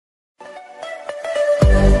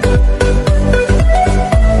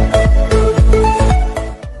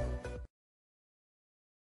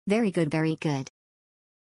Very good, very good.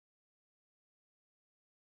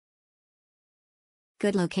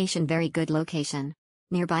 Good location, very good location.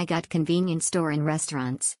 Nearby got convenience store and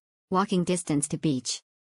restaurants. Walking distance to beach.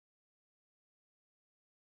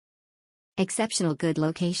 Exceptional good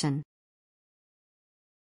location.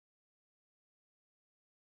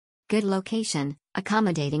 Good location,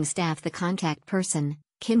 accommodating staff. The contact person,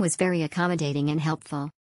 Kim, was very accommodating and helpful.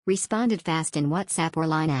 Responded fast in WhatsApp or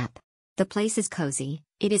Line app. The place is cozy,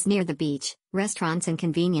 it is near the beach, restaurants and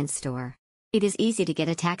convenience store. It is easy to get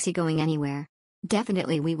a taxi going anywhere.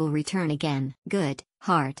 Definitely we will return again. Good,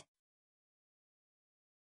 heart.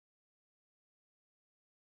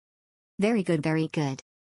 Very good, very good.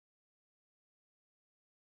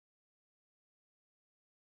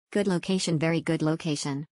 Good location, very good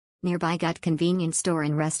location. Nearby got convenience store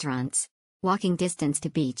and restaurants. Walking distance to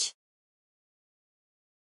beach.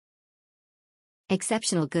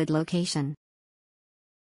 Exceptional good location.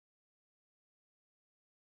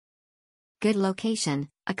 Good location,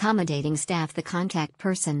 accommodating staff. The contact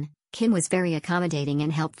person, Kim, was very accommodating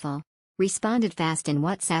and helpful. Responded fast in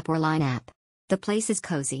WhatsApp or Line app. The place is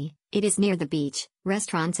cozy, it is near the beach,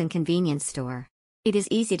 restaurants and convenience store. It is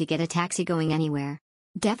easy to get a taxi going anywhere.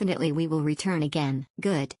 Definitely we will return again.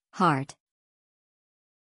 Good, heart.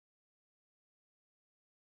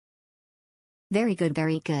 Very good,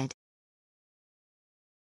 very good.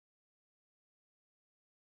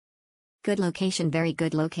 Good location, very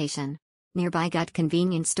good location. Nearby got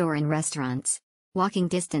convenience store and restaurants. Walking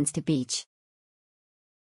distance to beach.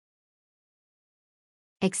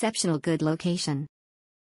 Exceptional good location.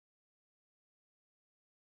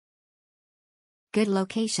 Good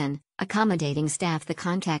location, accommodating staff. The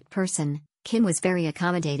contact person, Kim, was very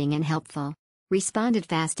accommodating and helpful. Responded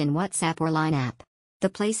fast in WhatsApp or Line app. The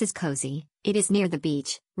place is cozy, it is near the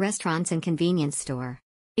beach, restaurants and convenience store.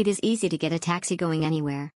 It is easy to get a taxi going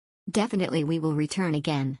anywhere. Definitely we will return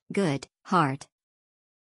again. Good, heart.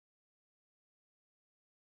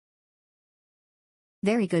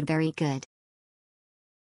 Very good, very good.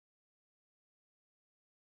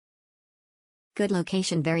 Good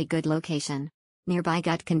location, very good location. Nearby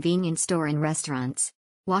got convenience store and restaurants.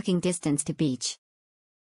 Walking distance to beach.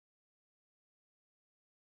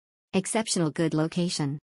 Exceptional good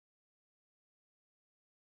location.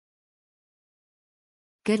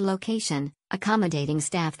 Good location, accommodating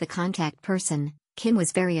staff. The contact person, Kim,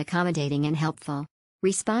 was very accommodating and helpful.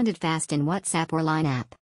 Responded fast in WhatsApp or Line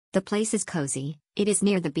app. The place is cozy, it is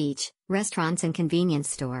near the beach, restaurants and convenience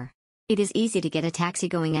store. It is easy to get a taxi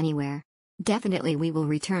going anywhere. Definitely we will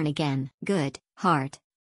return again. Good, heart.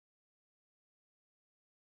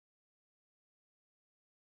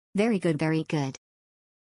 Very good, very good.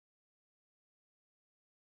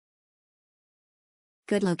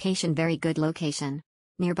 Good location, very good location.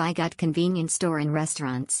 Nearby got convenience store and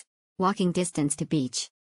restaurants. Walking distance to beach.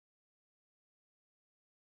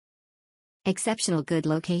 Exceptional good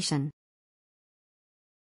location.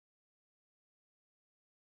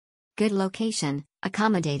 Good location,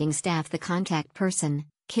 accommodating staff. The contact person,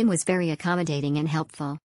 Kim, was very accommodating and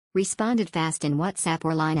helpful. Responded fast in WhatsApp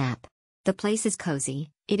or Line app. The place is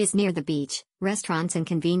cozy, it is near the beach, restaurants and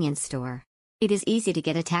convenience store. It is easy to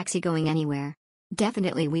get a taxi going anywhere.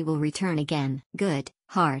 Definitely we will return again. Good,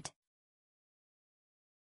 heart.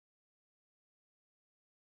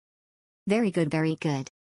 Very good, very good.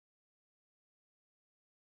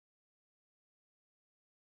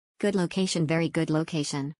 Good location, very good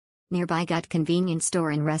location. Nearby got convenience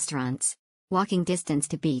store and restaurants. Walking distance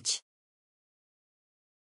to beach.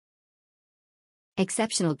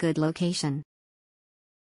 Exceptional good location.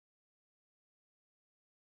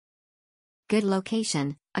 Good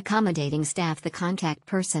location, accommodating staff. The contact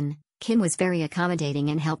person, Kim, was very accommodating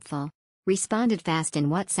and helpful. Responded fast in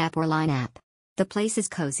WhatsApp or Line app. The place is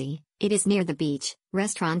cozy, it is near the beach,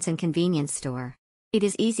 restaurants and convenience store. It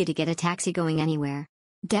is easy to get a taxi going anywhere.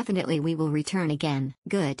 Definitely we will return again.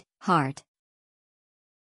 Good, heart.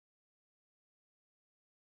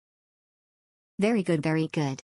 Very good, very good.